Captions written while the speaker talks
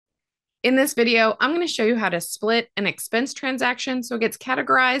In this video, I'm going to show you how to split an expense transaction so it gets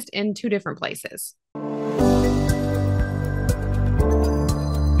categorized in two different places.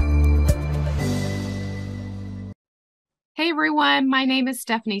 Hey everyone, my name is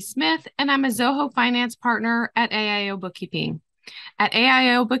Stephanie Smith, and I'm a Zoho Finance Partner at AIO Bookkeeping. At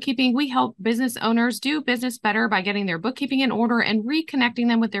AIO Bookkeeping, we help business owners do business better by getting their bookkeeping in order and reconnecting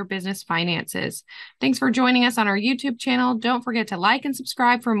them with their business finances. Thanks for joining us on our YouTube channel. Don't forget to like and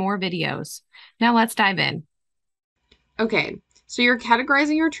subscribe for more videos. Now let's dive in. Okay, so you're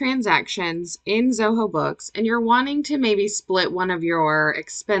categorizing your transactions in Zoho Books, and you're wanting to maybe split one of your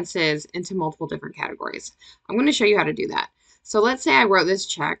expenses into multiple different categories. I'm going to show you how to do that. So let's say I wrote this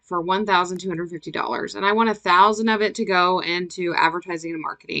check for $1,250, and I want 1,000 of it to go into advertising and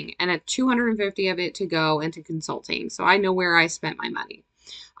marketing, and 250 of it to go into consulting. So I know where I spent my money.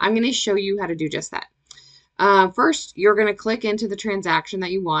 I'm going to show you how to do just that. First, you're going to click into the transaction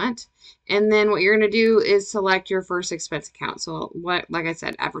that you want, and then what you're going to do is select your first expense account. So like I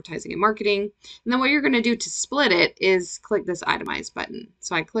said, advertising and marketing. And then what you're going to do to split it is click this itemize button.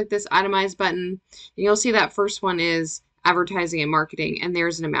 So I click this itemize button, and you'll see that first one is advertising and marketing, and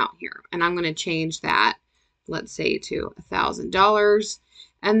there's an amount here. And I'm going to change that, let's say, to $1,000.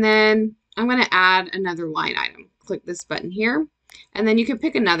 And then I'm going to add another line item. Click this button here. And then you can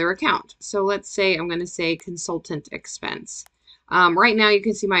pick another account. So let's say I'm going to say consultant expense. Right now you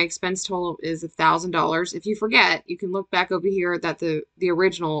can see my expense total is $1,000. If you forget, you can look back over here that the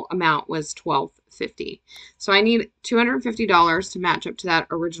original amount was $1,250. So I need $250 to match up to that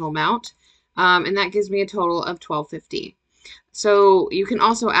original amount. And that gives me a total of $1,250. So you can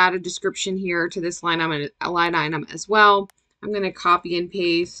also add a description here to this line item as well. I'm going to copy and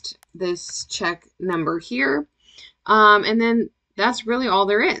paste this check number here. And then that's really all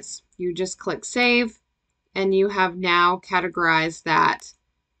there is. You just click save, and you have now categorized that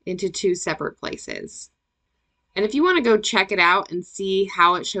into two separate places. And if you want to go check it out and see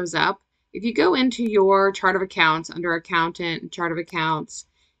how it shows up, if you go into your chart of accounts under accountant and chart of accounts,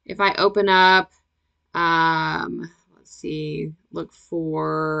 if I open up, let's see, look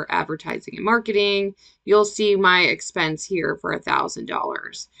for advertising and marketing, you'll see my expense here for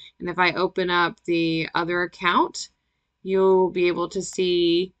 $1,000. And if I open up the other account, you'll be able to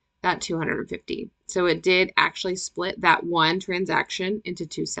see that 250. So it did actually split that one transaction into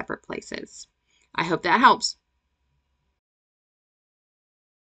two separate places. I hope that helps.